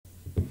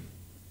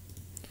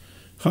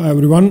Hi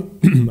everyone,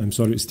 I'm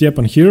sorry,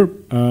 Stepan here.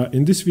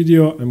 In this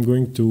video I'm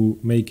going to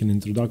make an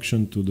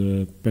introduction to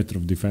the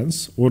Petrov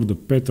Defense, or the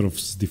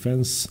Petrov's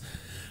Defense,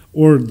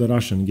 or the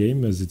Russian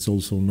game as it's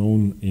also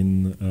known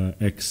in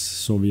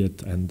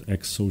ex-Soviet and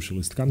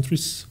ex-socialist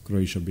countries,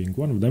 Croatia being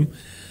one of them.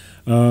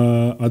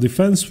 A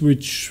defense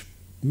which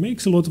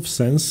makes a lot of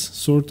sense,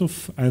 sort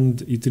of,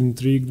 and it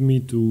intrigued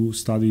me to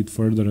study it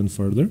further and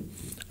further,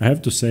 I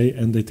have to say,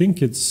 and I think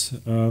it's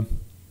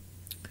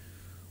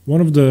one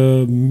of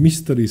the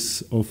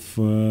mysteries of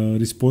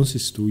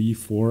responses to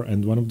e4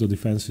 and one of the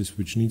defenses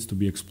which needs to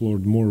be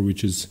explored more,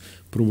 which is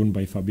proven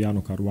by Fabiano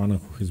Caruana,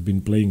 who has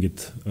been playing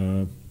it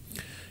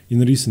in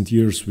recent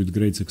years with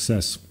great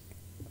success.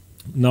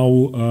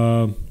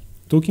 Now,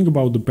 talking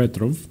about the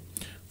Petrov,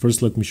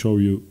 first let me show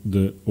you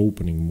the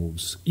opening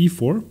moves.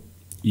 e4,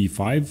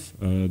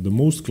 e5, the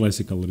most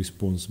classical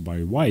response by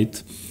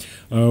white,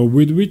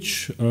 with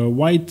which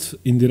white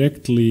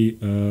indirectly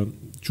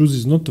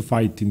chooses not to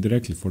fight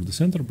indirectly for the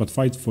center, but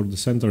fight for the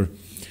center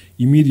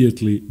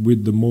immediately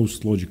with the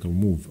most logical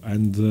move.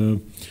 And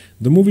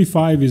the move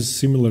e5 is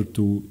similar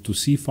to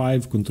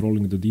c5,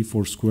 controlling the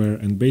d4 square,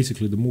 and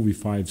basically the move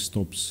e5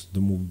 stops the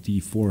move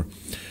d4.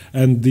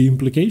 And the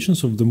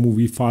implications of the move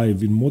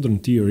e5 in modern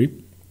theory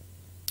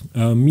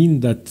mean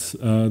that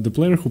the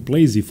player who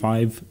plays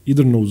e5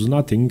 either knows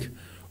nothing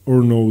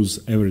or knows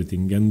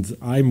everything. And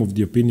I'm of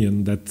the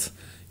opinion that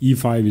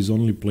e5 is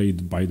only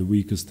played by the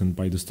weakest and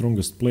by the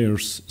strongest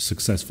players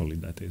successfully,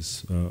 that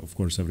is. Of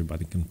course,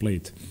 everybody can play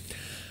it.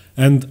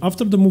 And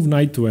after the move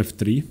knight to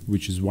f3,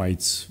 which is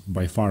white's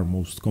by far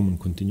most common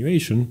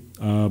continuation,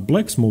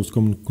 black's most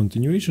common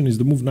continuation is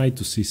the move knight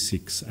to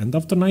c6. And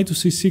after knight to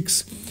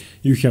c6,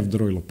 you have the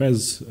Roy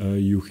Lopez,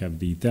 you have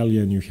the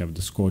Italian, you have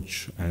the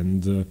Scotch,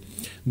 and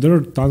there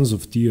are tons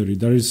of theory.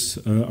 There is,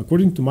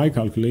 according to my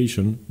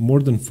calculation, more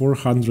than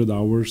 400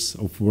 hours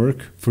of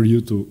work for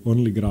you to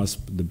only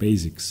grasp the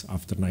basics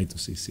after knight to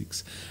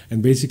c6.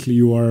 And basically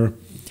you are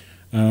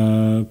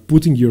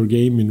putting your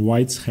game in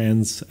white's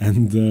hands,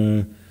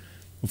 and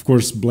of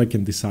course, black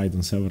can decide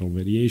on several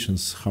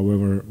variations.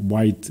 However,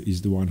 white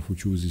is the one who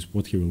chooses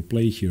what he will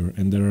play here,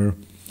 and there are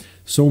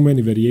so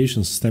many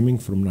variations stemming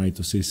from knight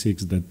to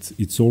c6 that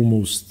it's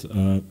almost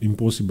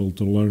impossible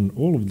to learn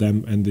all of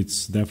them, and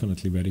it's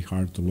definitely very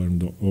hard to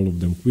learn all of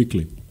them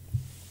quickly.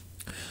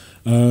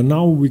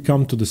 Now we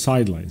come to the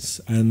sidelines,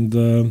 and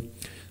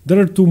there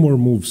are two more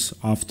moves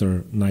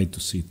after knight to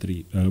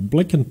c3.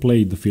 Black can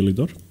play the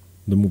Philidor,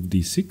 the move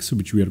d6,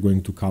 which we are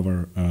going to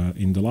cover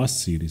in the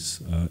last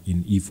series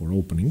in e4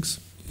 openings.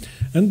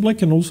 And black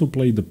can also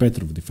play the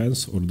Petrov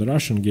Defense, or the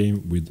Russian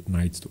game, with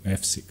knight to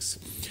f6.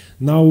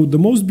 Now, the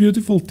most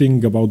beautiful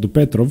thing about the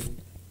Petrov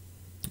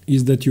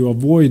is that you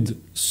avoid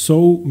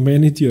so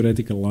many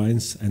theoretical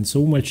lines and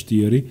so much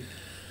theory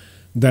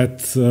that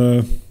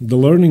the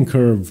learning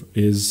curve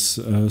is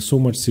so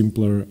much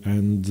simpler,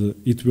 and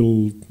it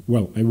will,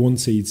 well, I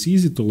won't say it's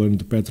easy to learn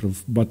the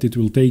Petrov, but it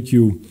will take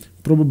you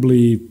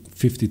probably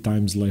 50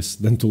 times less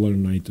than to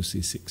learn knight to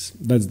c6.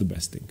 That's the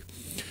best thing.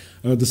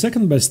 The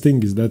second best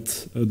thing is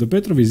that the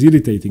Petrov is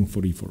irritating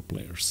for e4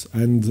 players.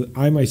 And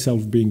I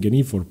myself, being an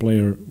e4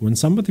 player, when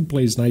somebody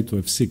plays knight to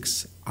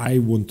f6, I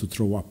want to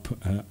throw up.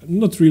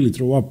 Not really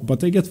throw up,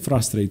 but I get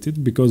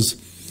frustrated because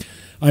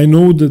I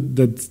know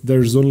that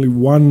there's only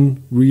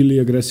one really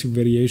aggressive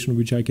variation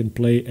which I can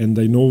play, and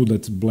I know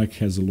that black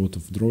has a lot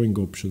of drawing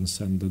options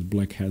and that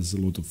black has a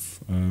lot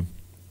of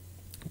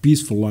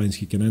peaceful lines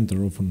he can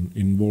enter, often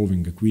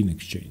involving a queen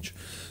exchange.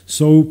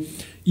 So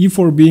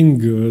e4 being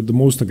the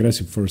most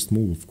aggressive first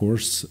move, of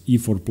course,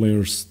 e4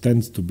 players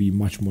tend to be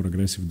much more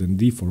aggressive than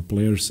d4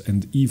 players,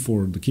 and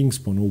e4, the king's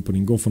pawn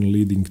opening, often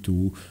leading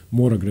to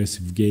more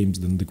aggressive games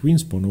than the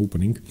queen's pawn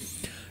opening,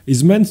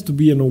 is meant to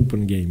be an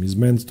open game, is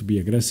meant to be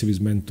aggressive,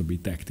 is meant to be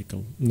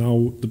tactical.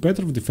 Now, the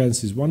Petrov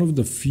defense is one of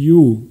the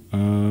few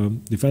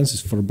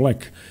defenses for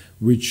black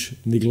which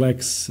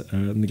neglects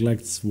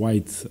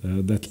white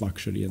that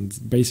luxury, and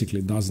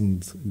basically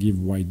doesn't give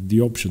white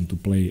the option to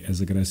play as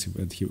aggressive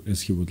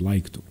as he would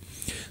like to.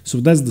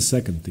 So that's the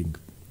second thing.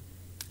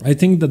 I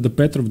think that the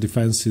Petrov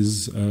defense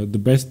is the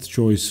best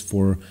choice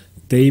for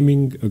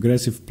taming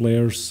aggressive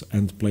players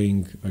and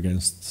playing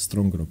against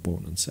stronger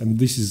opponents. And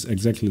this is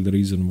exactly the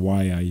reason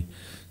why I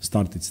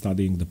started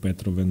studying the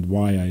Petrov and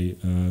why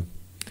I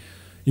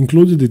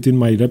included it in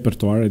my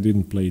repertoire. I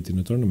didn't play it in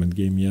a tournament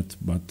game yet,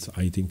 but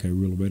I think I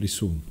will very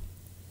soon.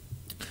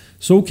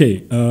 So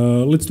okay,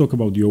 let's talk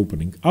about the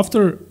opening.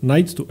 After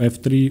knight to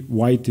f3,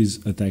 white is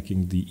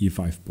attacking the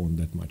e5 pawn,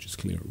 that much is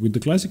clear. With the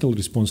classical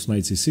response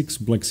knight c6,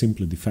 black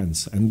simply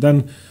defends, and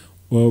then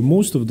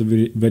most of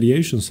the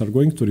variations are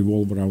going to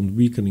revolve around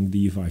weakening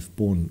the e5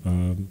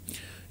 pawn.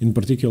 In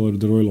particular,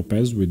 the Roy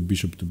Lopez with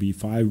bishop to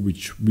b5,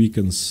 which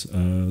weakens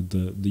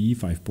the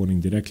e5 pawn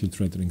indirectly,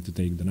 threatening to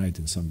take the knight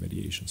in some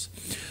variations.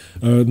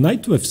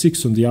 Knight to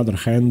f6, on the other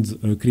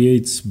hand,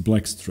 creates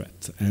black's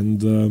threat,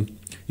 and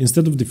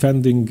instead of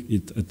defending,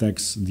 it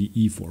attacks the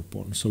e4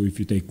 pawn. So if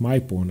you take my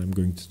pawn, I'm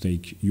going to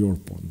take your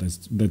pawn.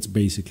 That's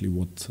basically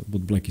what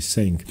black is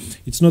saying.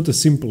 It's not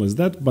as simple as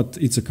that, but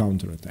it's a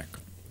counterattack.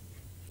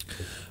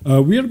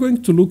 We are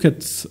going to look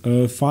at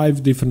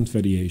 5 different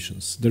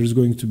variations. There are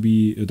going to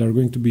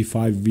be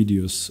 5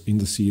 videos in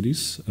the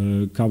series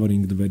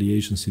covering the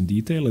variations in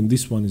detail, and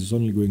this one is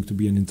only going to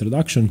be an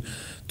introduction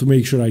to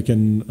make sure I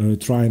can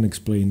try and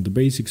explain the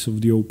basics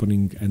of the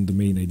opening and the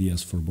main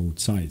ideas for both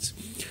sides.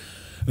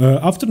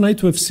 After knight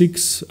to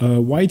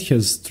f6, white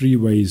has 3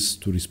 ways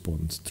to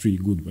respond, 3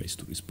 good ways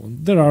to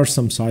respond. There are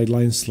some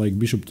sidelines like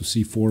bishop to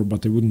c4,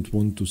 but I wouldn't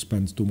want to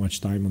spend too much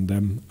time on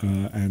them,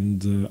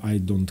 and I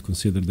don't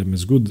consider them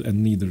as good,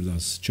 and neither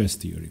does chess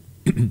theory.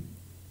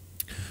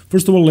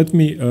 First of all, let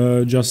me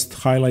just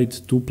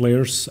highlight 2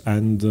 players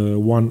and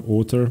 1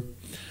 author.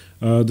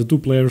 The 2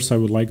 players I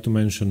would like to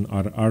mention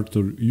are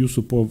Arthur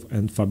Yusupov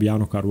and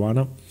Fabiano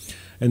Caruana.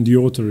 And the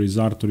author is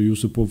Arthur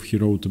Yusupov. He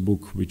wrote a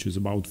book which is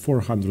about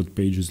 400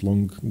 pages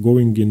long,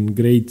 going in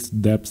great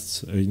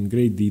depth, in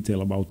great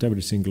detail about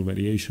every single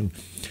variation.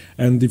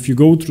 And if you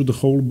go through the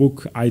whole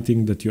book, I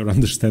think that your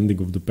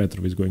understanding of the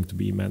Petrov is going to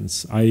be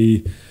immense.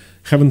 I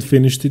haven't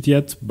finished it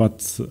yet,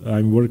 but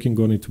I'm working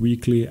on it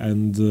weekly,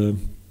 and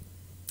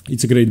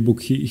it's a great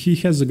book. He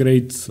has a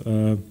great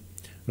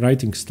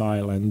writing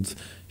style, and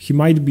he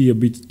might be a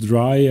bit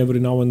dry every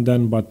now and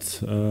then,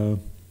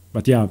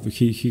 but yeah,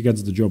 he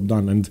gets the job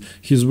done, and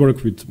his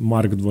work with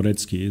Mark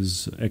Dvoretsky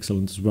is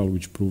excellent as well,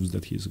 which proves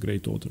that he's a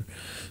great author.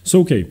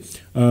 So, okay,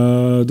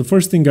 the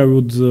first thing I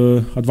would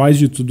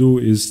advise you to do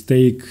is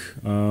take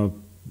 10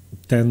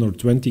 or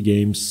 20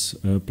 games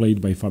played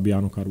by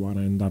Fabiano Caruana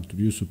and Arthur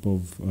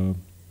Yusupov.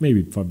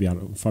 Maybe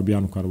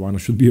Fabiano Caruana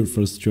should be your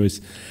first choice,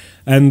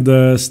 and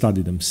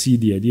study them, see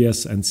the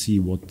ideas, and see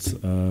what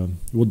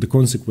the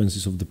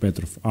consequences of the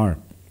Petrov are.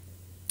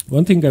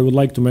 One thing I would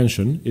like to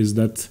mention is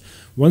that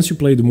once you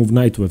play the move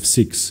knight to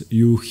f6,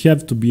 you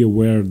have to be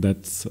aware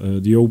that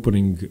the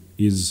opening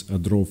is a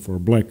draw for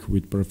black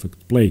with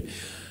perfect play.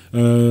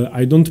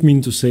 I don't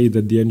mean to say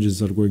that the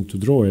engines are going to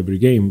draw every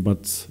game,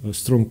 but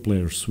strong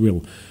players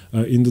will.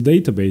 In the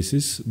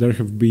databases, there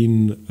have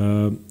been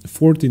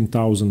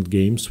 14,000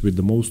 games with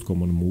the most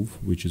common move,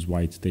 which is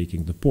white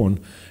taking the pawn.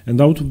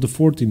 And out of the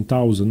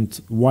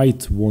 14,000,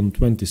 white won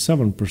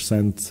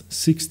 27%,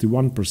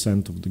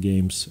 61% of the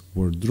games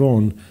were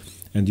drawn,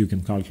 and you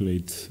can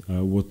calculate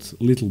what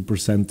little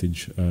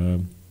percentage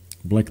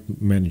black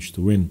managed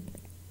to win.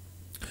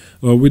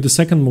 With the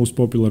second most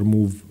popular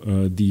move,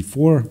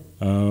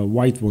 d4,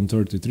 white won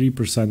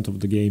 33% of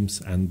the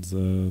games, and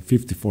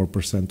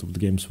 54% of the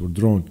games were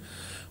drawn.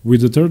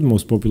 With the third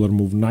most popular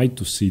move, knight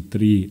to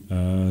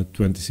c3,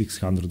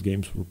 2,600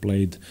 games were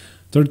played.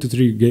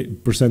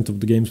 33%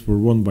 of the games were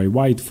won by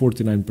white,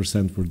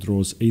 49% were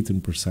draws,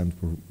 18%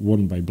 were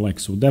won by black.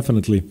 So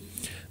definitely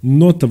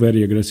not a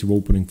very aggressive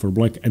opening for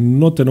black, and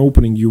not an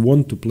opening you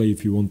want to play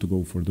if you want to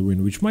go for the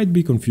win, which might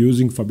be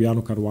confusing.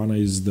 Fabiano Caruana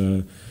is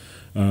the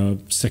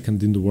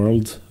second in the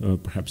world,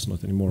 perhaps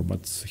not anymore,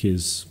 but he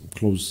is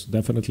close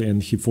definitely,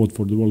 and he fought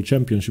for the world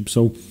championship.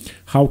 So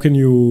how can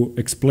you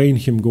explain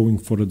him going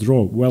for a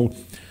draw? Well,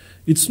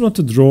 it's not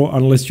a draw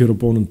unless your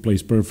opponent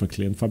plays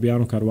perfectly, and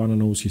Fabiano Caruana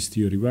knows his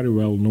theory very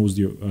well, knows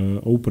the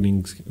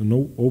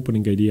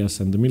opening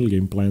ideas and the middle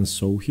game plans,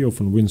 so he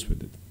often wins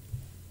with it.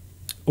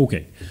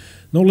 Okay,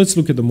 now let's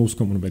look at the most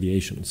common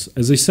variations.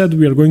 As I said,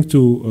 we are going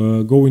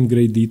to go in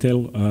great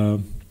detail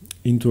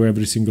into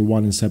every single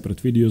one in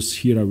separate videos.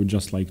 Here I would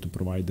just like to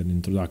provide an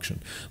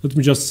introduction. Let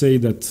me just say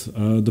that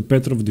the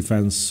Petrov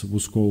Defense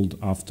was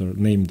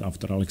named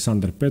after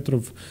Alexandar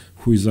Petrov,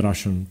 who is a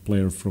Russian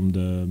player from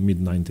the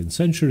mid-19th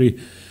century.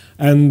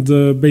 And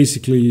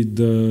basically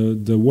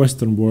the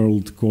Western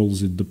world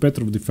calls it the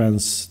Petrov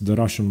Defense, the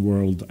Russian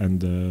world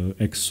and the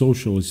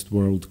ex-socialist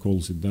world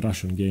calls it the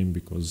Russian game,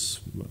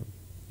 because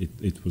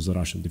it was a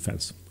Russian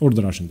defense, or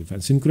the Russian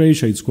defense. In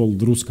Croatia it's called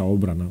Ruska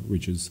obrana,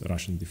 which is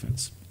Russian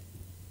defense.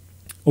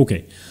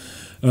 Okay,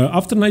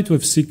 after knight to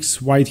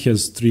f6, white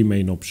has 3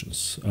 main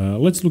options.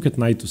 Let's look at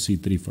knight to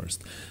c3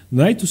 first.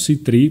 Knight to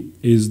c3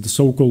 is the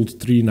so-called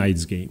 3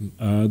 knights game.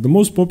 The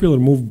most popular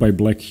move by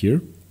black here,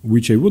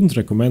 which I wouldn't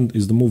recommend,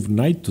 is the move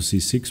knight to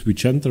c6,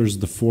 which enters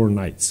the 4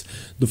 knights.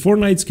 The 4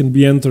 knights can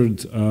be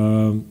entered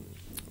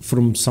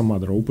from some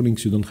other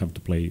openings. You don't have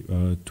to play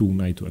 2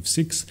 knight to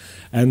f6.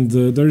 And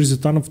there is a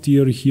ton of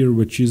theory here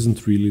which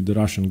isn't really the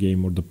Russian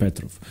game or the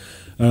Petrov.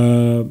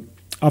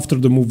 After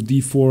the move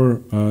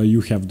d4,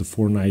 you have the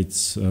 4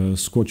 knights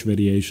Scotch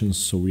variations,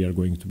 so we are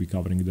going to be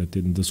covering that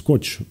in the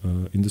Scotch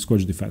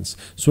defense.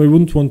 So I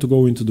wouldn't want to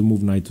go into the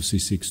move knight to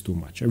c6 too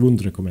much. I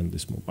wouldn't recommend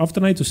this move. After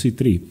knight to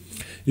c3,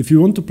 if you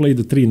want to play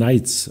the 3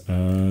 knights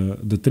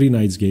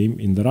game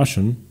in the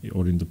Russian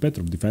or in the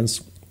Petrov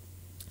defense,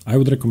 I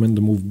would recommend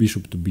the move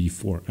bishop to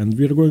b4, and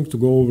we are going to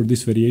go over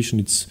this variation.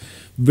 It's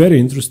very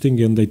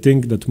interesting, and I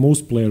think that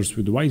most players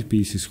with white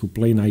pieces who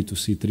play knight to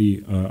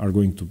c3 are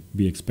going to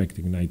be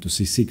expecting knight to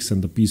c6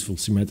 and a peaceful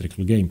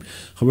symmetrical game.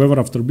 However,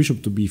 after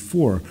bishop to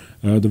b4,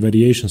 the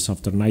variations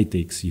after knight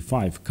takes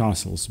e5,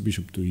 castles,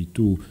 bishop to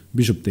e2,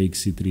 bishop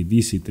takes c3,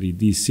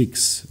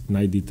 d6,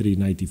 knight d3,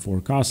 knight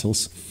e4,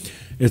 castles,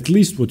 At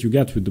least what you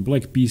get with the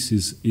black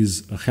pieces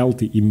is a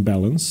healthy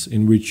imbalance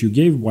in which you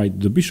gave white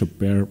the bishop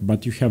pair,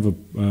 but you have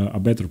a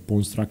better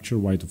pawn structure.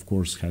 White, of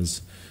course,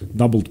 has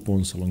doubled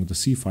pawns along the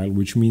c-file,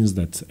 which means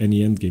that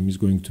any endgame is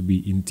going to be,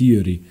 in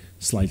theory,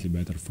 slightly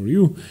better for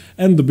you.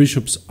 And the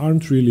bishops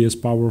aren't really as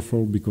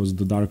powerful because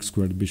the dark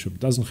squared bishop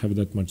doesn't have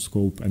that much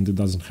scope and it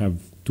doesn't have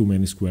too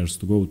many squares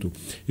to go to.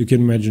 You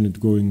can imagine it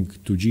going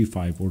to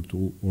g5 or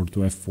to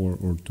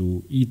f4 or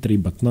to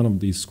e3, but none of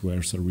these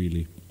squares are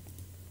really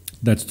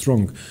that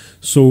strong.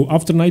 So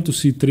after knight to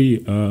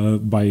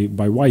c3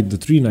 by white, the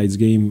 3 knights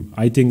game,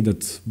 I think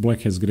that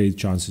black has great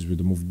chances with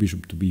the move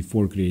bishop to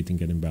b4,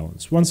 creating an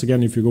imbalance. Once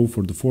again, if you go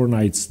for the 4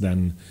 knights,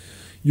 then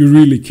you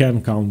really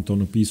can count on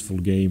a peaceful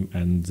game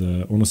and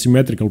on a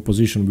symmetrical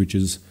position, which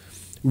is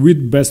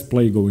with best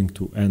play going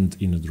to end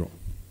in a draw.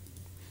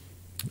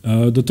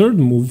 The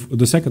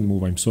second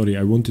move,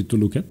 I wanted to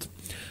look at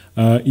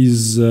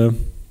is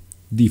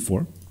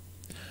d4.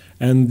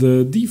 And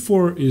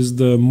d4 is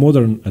the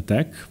modern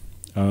attack,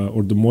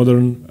 or the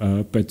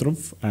modern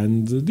Petrov,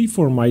 and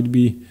d4 might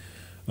be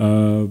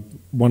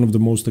one of the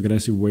most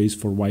aggressive ways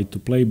for white to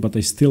play, but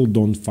I still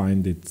don't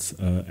find it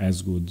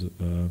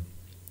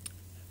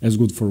as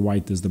good for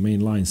white as the main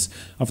lines.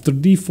 After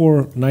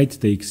d4, knight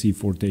takes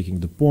c4, taking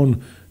the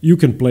pawn. You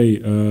can play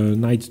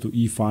knight to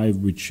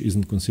e5, which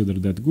isn't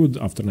considered that good.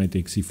 After knight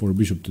takes c4,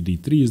 bishop to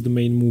d3 is the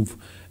main move.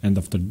 And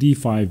after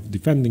d5,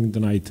 defending the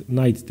knight,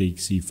 knight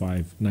takes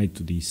c5, knight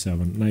to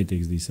d7, knight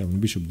takes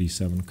d7, bishop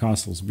d7,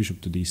 castles,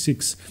 bishop to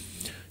d6.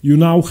 You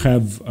now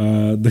have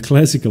the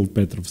classical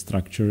Petrov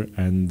structure,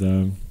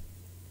 and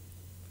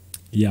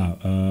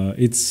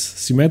it's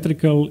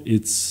symmetrical.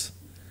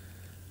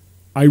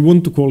 I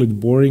want to call it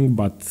boring,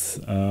 but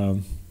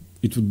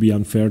it would be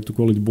unfair to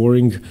call it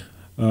boring.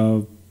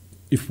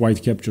 If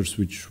white captures,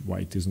 which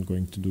white isn't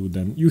going to do,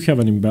 then you have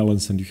an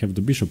imbalance and you have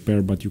the bishop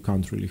pair, but you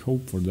can't really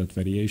hope for that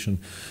variation.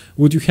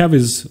 What you have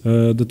is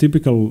the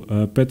typical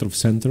Petrov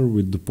center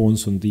with the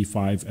pawns on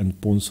d5 and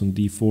pawns on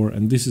d4,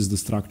 and this is the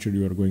structure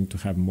you are going to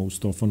have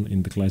most often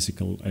in the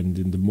classical and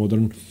in the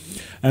modern.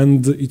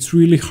 And it's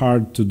really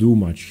hard to do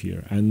much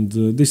here, and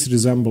this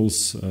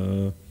resembles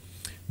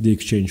the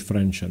exchange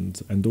French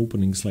and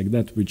openings like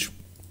that, which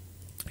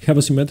have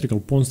a symmetrical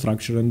pawn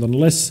structure, and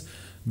unless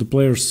the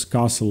players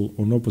castle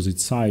on opposite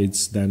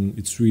sides, then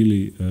it's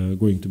really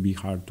going to be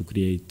hard to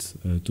create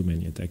too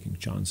many attacking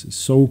chances.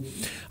 So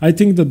I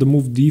think that the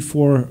move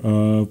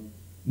d4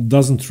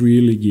 doesn't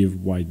really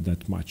give white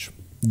that much.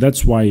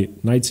 That's why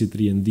knight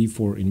c3 and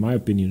d4, in my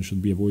opinion,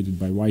 should be avoided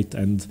by white,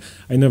 and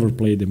I never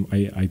played them.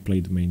 I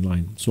played the main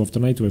line. So after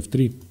knight to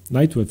f3,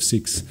 knight to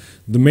f6,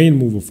 the main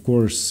move, of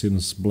course,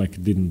 since black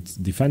didn't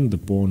defend the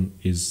pawn,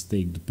 is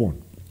take the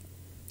pawn.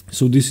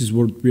 So this is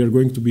what we are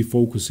going to be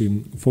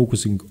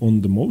focusing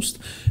on the most,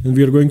 and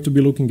we are going to be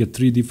looking at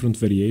 3 different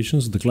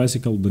variations: the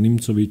classical, the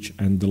Nimzovich,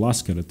 and the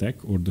Lasker attack,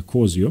 or the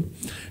Kozio.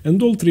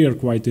 And all 3 are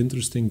quite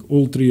interesting.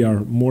 All 3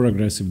 are more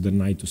aggressive than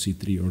knight to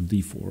c3 or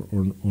d4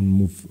 or on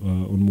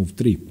move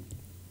 3.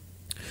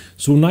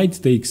 So knight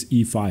takes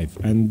e5,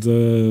 and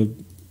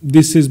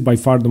this is by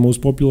far the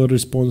most popular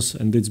response,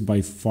 and it's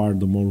by far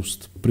the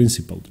most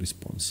principled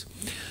response.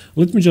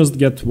 Let me just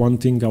get one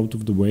thing out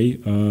of the way.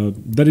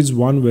 There is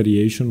one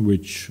variation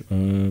which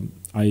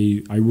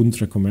I wouldn't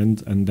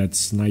recommend, and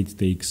that's knight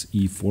takes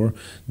e4.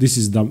 This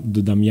is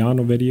the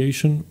Damiano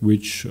variation,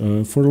 which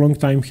for a long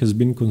time has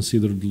been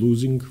considered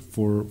losing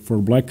for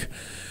black.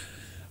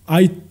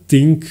 I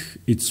think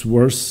it's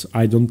worse.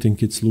 I don't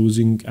think it's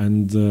losing,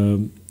 and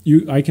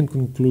I can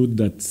conclude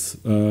that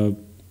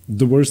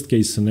the worst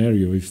case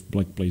scenario, if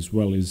black plays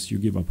well, is you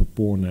give up a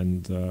pawn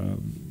and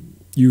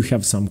you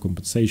have some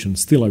compensation.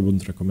 Still, I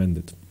wouldn't recommend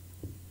it.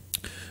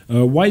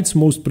 White's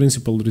most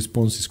principled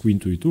response is queen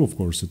to e2, of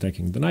course,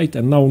 attacking the knight.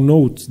 And now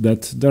note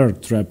that there are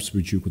traps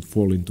which you could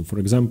fall into. For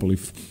example,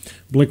 if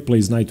black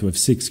plays knight to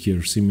f6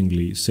 here,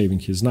 seemingly saving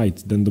his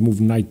knight, then the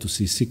move knight to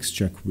c6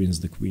 check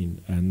wins the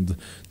queen. And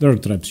there are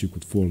traps you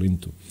could fall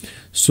into.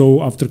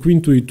 So after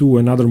queen to e2,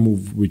 another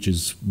move which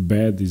is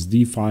bad is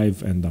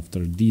d5, and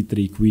after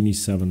d3, queen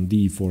e7,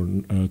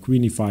 d4,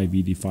 queen e5,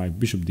 ed5,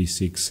 bishop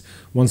d6.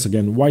 Once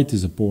again, white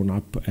is a pawn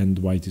up, and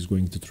white is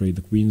going to trade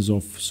the queens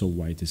off, so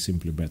white is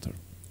simply better.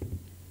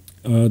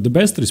 The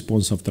best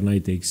response after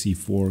knight takes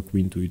c4,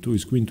 queen to e2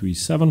 is queen to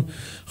e7.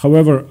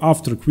 However,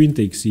 after queen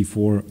takes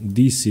c4,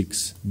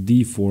 d6,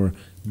 d4,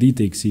 d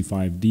takes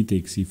c5, d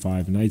takes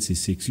c5, knight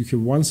c6, you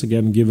have once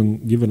again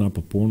given up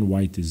a pawn.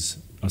 White is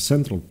a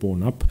central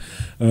pawn up.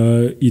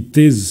 It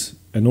is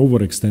an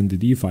overextended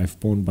e5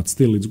 pawn, but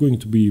still it's going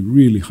to be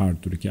really hard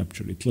to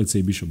recapture it. Let's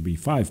say bishop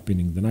b5,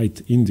 pinning the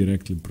knight,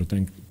 indirectly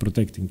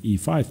protecting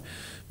e5,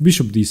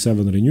 bishop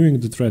d7,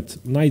 renewing the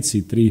threat, knight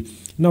c3.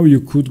 Now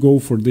you could go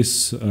for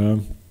this,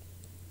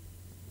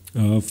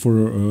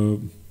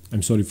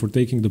 for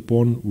taking the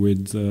pawn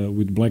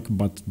with black,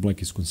 but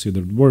black is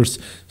considered worse,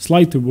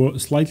 slightly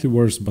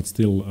worse, but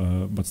still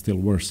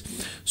worse.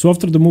 So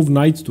after the move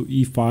knight to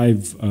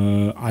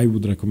e5, I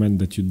would recommend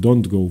that you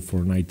don't go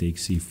for knight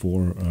takes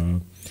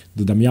e4,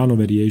 the Damiano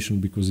variation,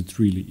 because it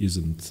really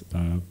isn't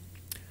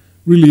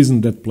really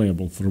isn't that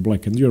playable for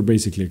black, and you're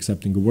basically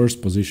accepting a worse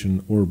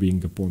position or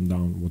being a pawn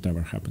down,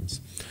 whatever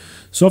happens.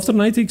 So after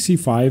knight takes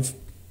e5,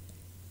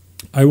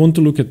 I want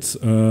to look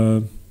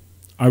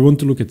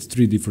at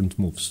three different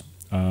moves.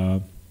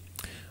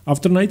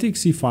 After knight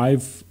takes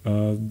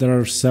e5, there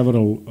are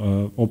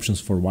several options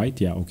for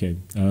white. Yeah, okay.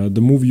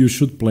 The move you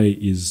should play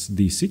is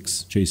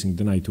d6, chasing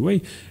the knight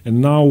away.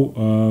 And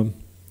now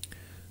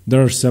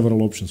there are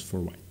several options for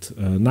white.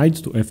 Knight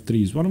to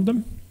f3 is one of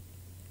them.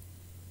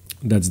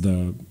 That's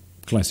the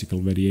classical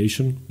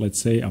variation. Let's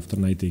say after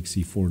knight takes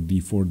e4,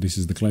 d4, this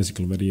is the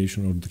classical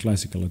variation or the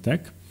classical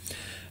attack.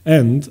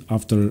 And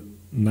after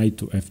knight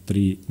to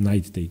f3,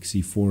 knight takes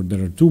e4.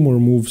 There are two more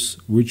moves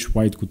which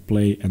white could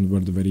play and where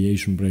the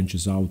variation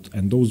branches out,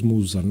 and those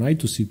moves are knight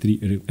to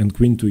c3 and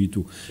queen to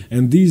e2.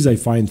 And these I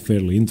find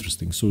fairly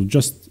interesting. So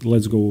just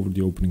let's go over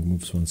the opening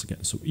moves once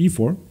again. So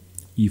e4,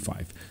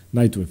 e5,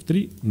 knight to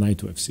f3, knight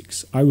to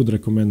f6. I would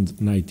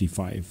recommend knight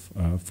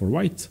e5 for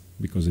white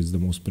because it's the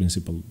most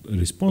principled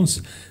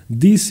response.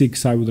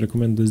 d6 I would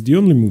recommend as the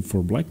only move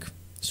for black.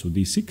 So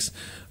d6.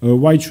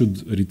 White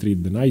should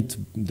retreat the knight.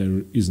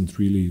 There isn't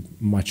really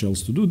much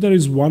else to do. There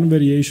is one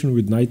variation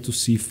with knight to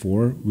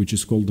c4, which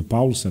is called the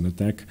Paulsen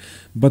attack,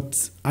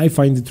 but I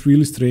find it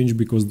really strange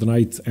because the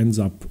knight ends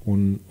up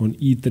on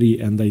e3,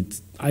 and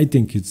I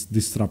think it's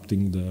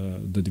disrupting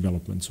the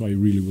development, so I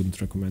really wouldn't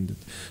recommend it.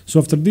 So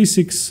after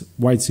d6,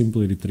 white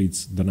simply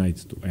retreats the knight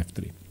to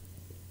f3.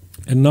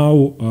 And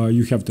now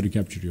you have to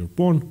recapture your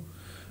pawn.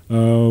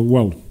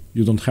 Well,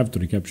 you don't have to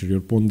recapture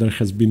your pawn. There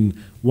has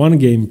been one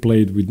game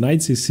played with knight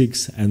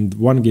c6 and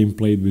one game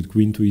played with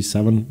queen to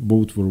e7.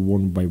 Both were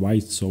won by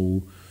white,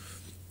 so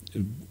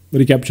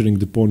recapturing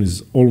the pawn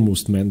is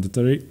almost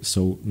mandatory.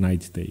 So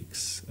knight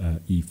takes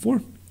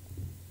e4.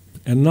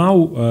 And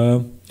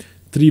now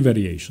three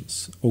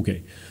variations.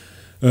 Okay,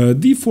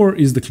 d4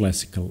 is the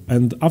classical.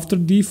 And after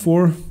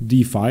d4,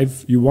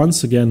 d5, you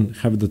once again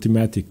have the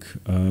thematic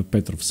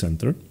Petrov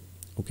center.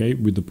 Okay,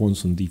 with the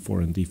pawns on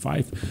d4 and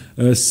d5.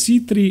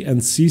 c3 and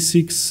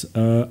c6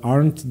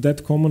 aren't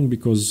that common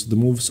because the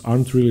moves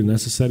aren't really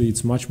necessary.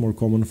 It's much more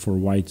common for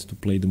white to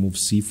play the move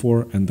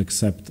c4 and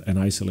accept an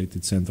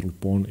isolated central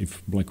pawn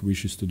if black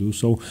wishes to do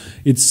so.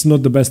 It's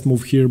not the best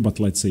move here, but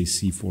let's say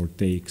c4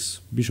 takes,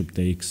 bishop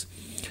takes.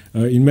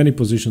 In many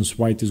positions,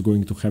 white is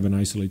going to have an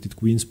isolated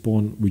queen's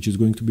pawn, which is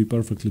going to be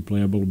perfectly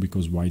playable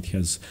because white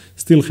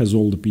still has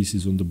all the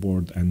pieces on the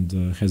board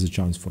and has a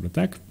chance for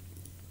attack.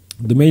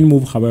 The main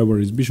move, however,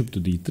 is bishop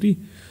to d3,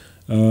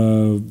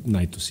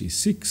 knight to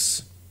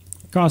c6,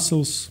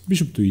 castles,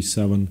 bishop to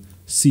e7,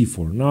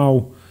 c4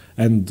 now,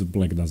 and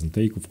black doesn't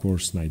take, of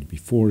course. Knight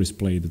b4 is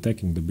played,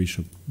 attacking the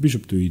bishop,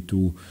 bishop to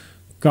e2,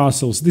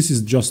 castles. This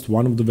is just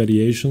one of the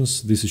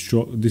variations. This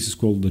is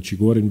called the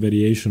Chigorin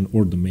variation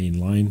or the main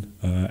line,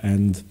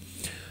 and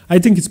I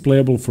think it's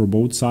playable for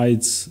both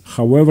sides.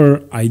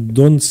 However, I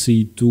don't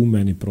see too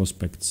many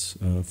prospects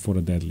for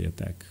a deadly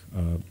attack,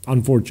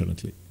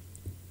 unfortunately.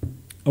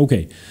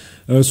 Okay,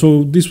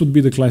 so this would be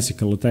the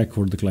classical attack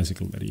or the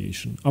classical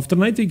variation. After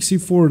knight takes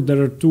c4,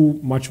 there are two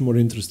much more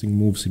interesting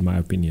moves in my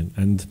opinion.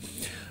 And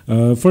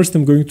first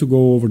I'm going to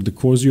go over the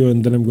Cosio,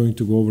 and then I'm going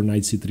to go over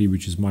knight c3,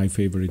 which is my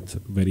favorite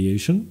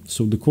variation.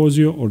 So the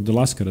Cosio or the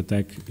Lasker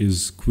attack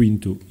is queen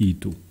to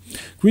e2.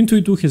 Queen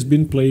to e2 has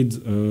been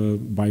played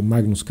by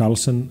Magnus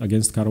Carlsen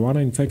against Caruana.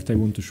 In fact, I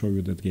want to show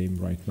you that game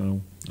right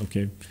now.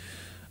 Okay,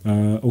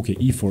 okay,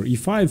 e4,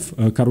 e5.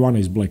 Caruana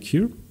is black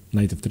here.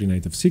 Knight f3,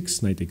 knight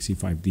f6, knight takes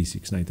e5,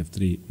 d6, knight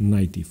f3,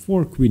 knight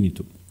e4, queen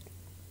e2.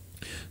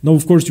 Now,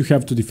 of course, you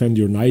have to defend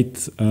your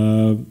knight.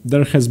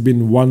 There has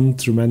been one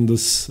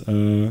tremendous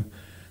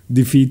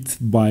defeat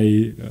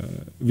by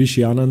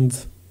Vishy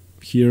Anand.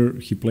 Here,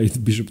 he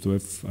played bishop to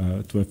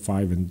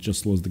f5 and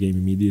just lost the game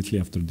immediately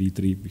after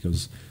d3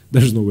 because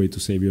there's no way to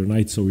save your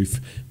knight. So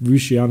if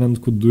Vishy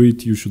Anand could do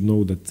it, you should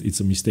know that it's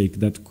a mistake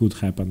that could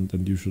happen,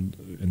 and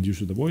you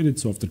should avoid it.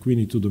 So after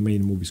queen e2, the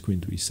main move is queen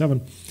to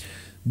e7.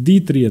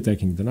 d3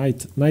 attacking the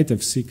knight, knight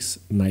f6,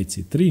 knight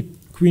c3,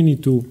 queen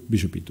e2,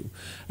 bishop e2.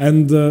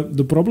 And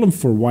the problem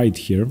for white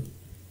here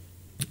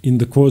in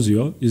the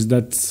Cosio is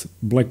that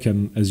black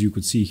can, as you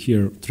could see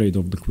here, trade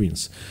off the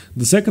queens.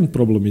 The second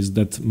problem is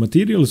that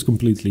material is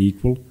completely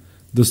equal,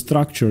 the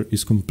structure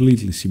is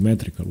completely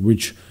symmetrical,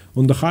 which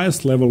on the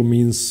highest level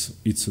means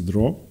it's a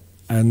draw,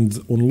 and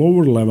on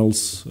lower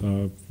levels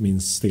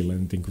means still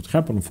anything could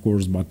happen, of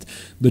course, but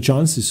the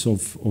chances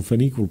of an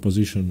equal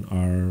position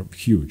are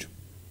huge.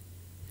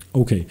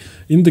 Okay,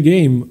 in the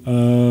game,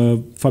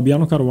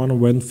 Fabiano Caruana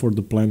went for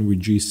the plan with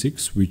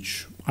g6,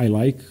 which I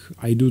like.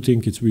 I do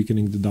think it's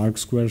weakening the dark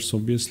squares,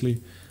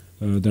 obviously.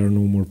 There are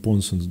no more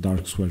pawns on the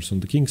dark squares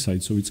on the king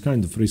side, so it's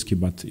kind of risky,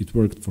 but it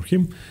worked for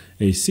him.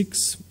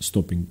 a6,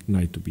 stopping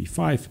knight to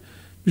b5,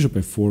 bishop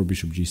f4,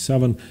 bishop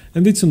g7,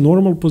 and it's a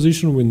normal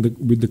position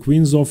with the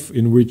queens off,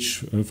 in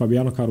which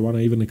Fabiano Caruana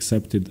even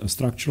accepted a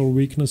structural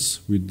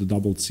weakness with the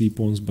doubled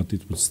c-pawns, but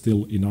it was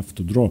still enough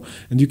to draw.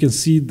 And you can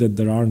see that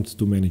there aren't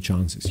too many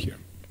chances here.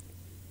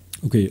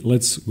 Okay,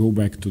 let's go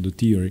back to the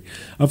theory.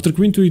 After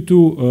queen to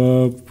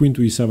e2, queen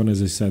to e7,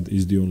 as I said,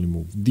 is the only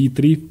move.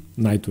 d3,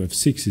 knight to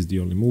f6 is the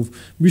only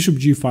move. Bishop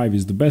g5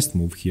 is the best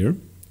move here.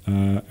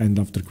 And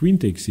after queen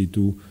takes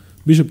e2,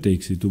 bishop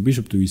takes e2,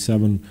 bishop to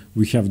e7,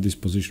 we have this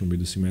position with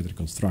the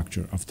symmetrical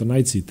structure. After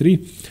knight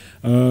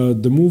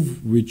c3, the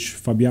move which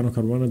Fabiano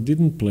Caruana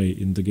didn't play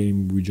in the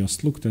game we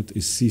just looked at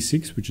is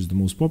c6, which is the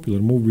most popular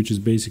move, which is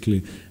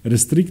basically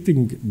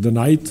restricting the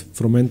knight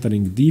from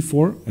entering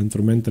d4 and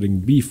from entering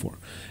b4.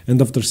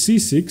 And after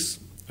c6,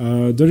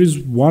 there is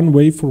one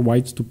way for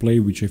white to play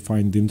which I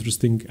find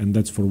interesting, and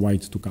that's for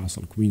white to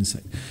castle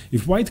queenside.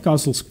 If white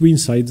castles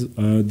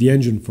queenside, the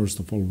engine first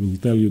of all will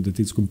tell you that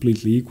it's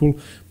completely equal,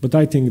 but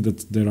I think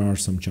that there are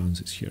some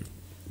chances here.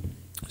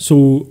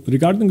 So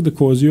regarding the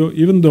Cosio,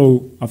 even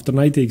though after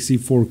knight takes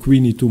e4,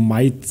 queen e2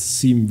 might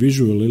seem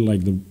visually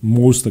like the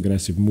most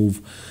aggressive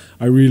move,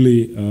 I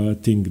really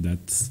think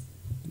that,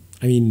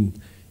 I mean,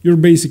 you're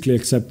basically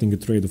accepting a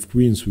trade of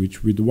queens,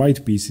 which with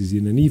white pieces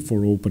in an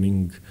e4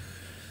 opening,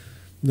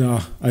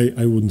 no,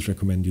 I wouldn't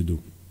recommend you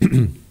do.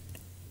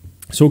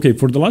 So, okay,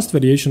 for the last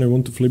variation, I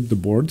want to flip the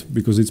board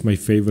because it's my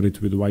favorite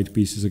with white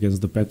pieces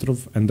against the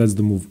Petrov, and that's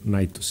the move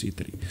knight to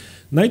c3.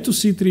 Knight to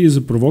c3 is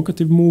a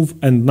provocative move,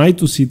 and knight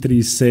to c3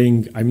 is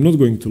saying, I'm not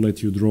going to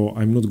let you draw,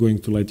 I'm not going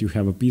to let you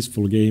have a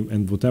peaceful game,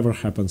 and whatever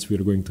happens,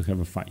 we're going to have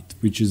a fight,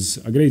 which is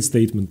a great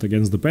statement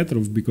against the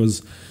Petrov,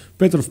 because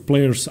Petrov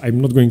players, I'm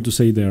not going to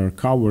say they are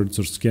cowards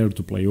or scared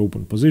to play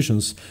open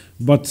positions,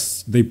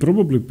 but they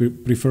probably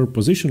prefer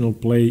positional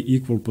play,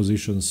 equal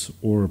positions,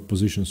 or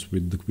positions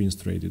with the queens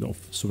traded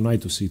off. So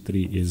knight to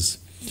c3 is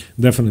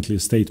definitely a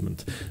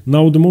statement.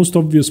 Now the most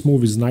obvious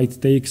move is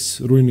knight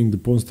takes, ruining the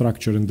pawn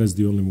structure, and that's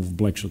the only move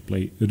black should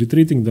play.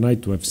 Retreating the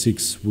knight to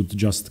f6 would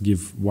just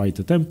give white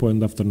a tempo,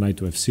 and after knight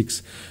to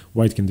f6,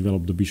 white can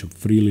develop the bishop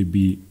freely,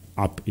 be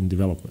up in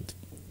development.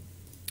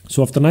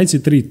 So after knight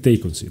c3,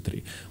 take on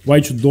c3.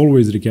 White should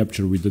always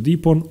recapture with the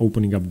d-pawn,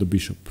 opening up the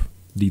bishop,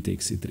 d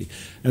takes c3.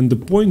 And the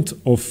point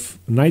of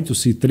knight to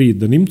c3,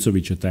 the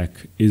Nimzovich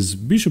attack, is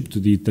bishop to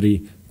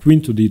d3, queen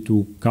to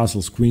d2,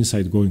 castles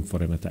queenside going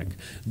for an attack.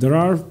 There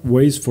are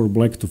ways for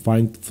black to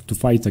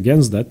fight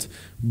against that,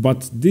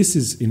 but this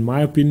is, in my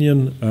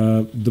opinion,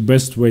 the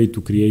best way to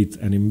create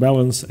an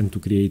imbalance and to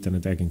create an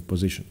attacking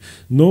position.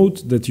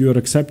 Note that you are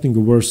accepting a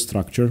worse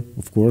structure,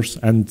 of course,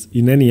 and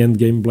in any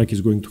endgame, black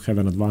is going to have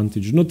an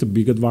advantage, not a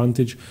big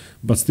advantage,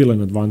 but still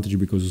an advantage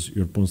because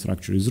your pawn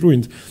structure is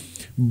ruined.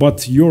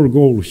 But your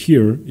goal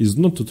here is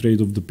not to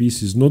trade off the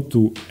pieces, not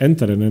to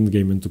enter an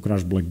endgame and to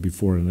crush black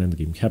before an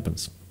endgame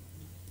happens.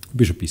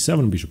 Bishop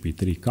e7, bishop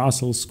e3,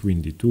 castles,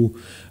 queen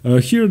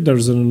d2. Here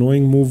there's an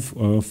annoying move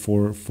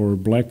for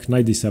black.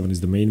 Knight d7 is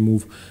the main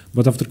move,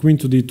 but after queen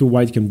to d2,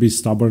 white can be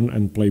stubborn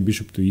and play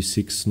bishop to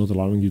e6, not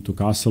allowing you to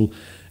castle.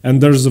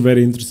 And there's a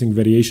very interesting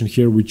variation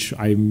here, which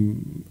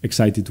I'm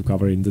excited to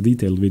cover in the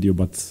detailed video,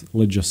 but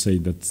let's just say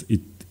that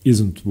it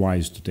isn't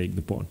wise to take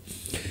the pawn.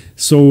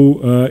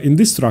 So in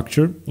this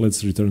structure,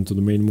 let's return to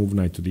the main move,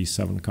 knight to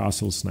d7,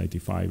 castles, knight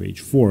e5,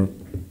 h4.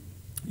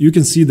 You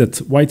can see that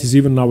white is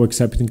even now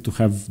accepting to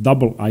have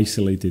double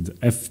isolated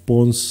f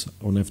pawns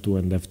on f2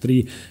 and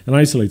f3, an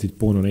isolated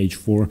pawn on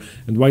h4,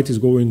 and white is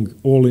going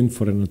all in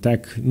for an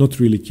attack, not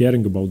really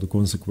caring about the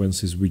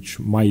consequences, which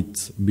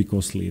might be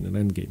costly in an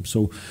endgame.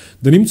 So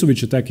the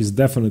Nimzovich attack is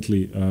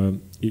definitely,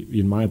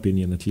 in my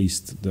opinion at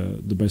least,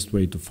 the best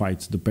way to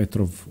fight the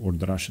Petrov or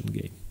the Russian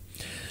game.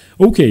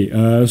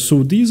 Okay,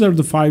 so these are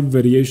the 5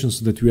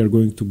 variations that we are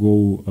going to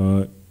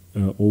go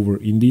over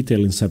in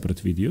detail in separate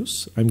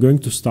videos. I'm going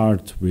to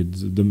start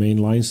with the main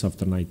lines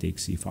after knight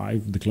takes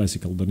e5, the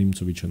classical, the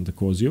Nimzovich and the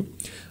Cosio.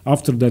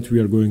 After that we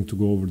are going to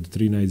go over the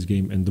 3 knights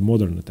game and the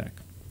modern attack.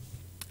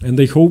 And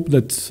I hope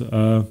that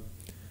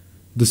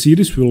the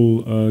series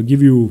will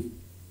give you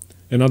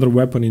another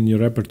weapon in your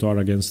repertoire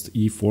against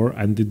e4,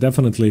 and it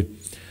definitely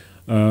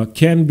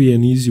can be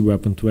an easy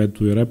weapon to add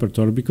to your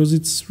repertoire, because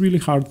it's really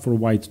hard for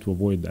white to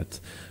avoid that.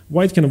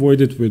 White can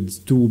avoid it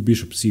with 2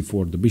 bishop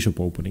c4, the bishop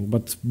opening,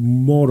 but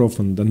more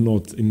often than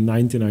not, in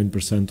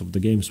 99% of the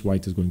games,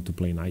 white is going to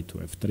play knight to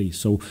f3.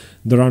 So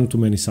there aren't too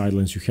many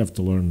sidelines. You have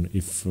to learn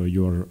if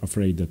you're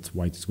afraid that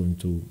white is going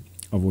to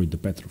avoid the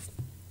Petrov.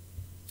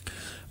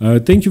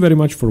 Thank you very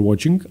much for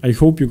watching. I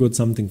hope you got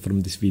something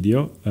from this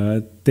video.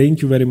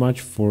 Thank you very much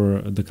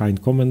for the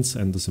kind comments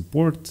and the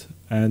support,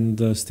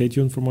 and stay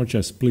tuned for more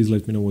chess. Please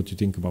let me know what you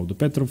think about the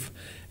Petrov,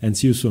 and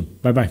see you soon.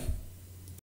 Bye bye.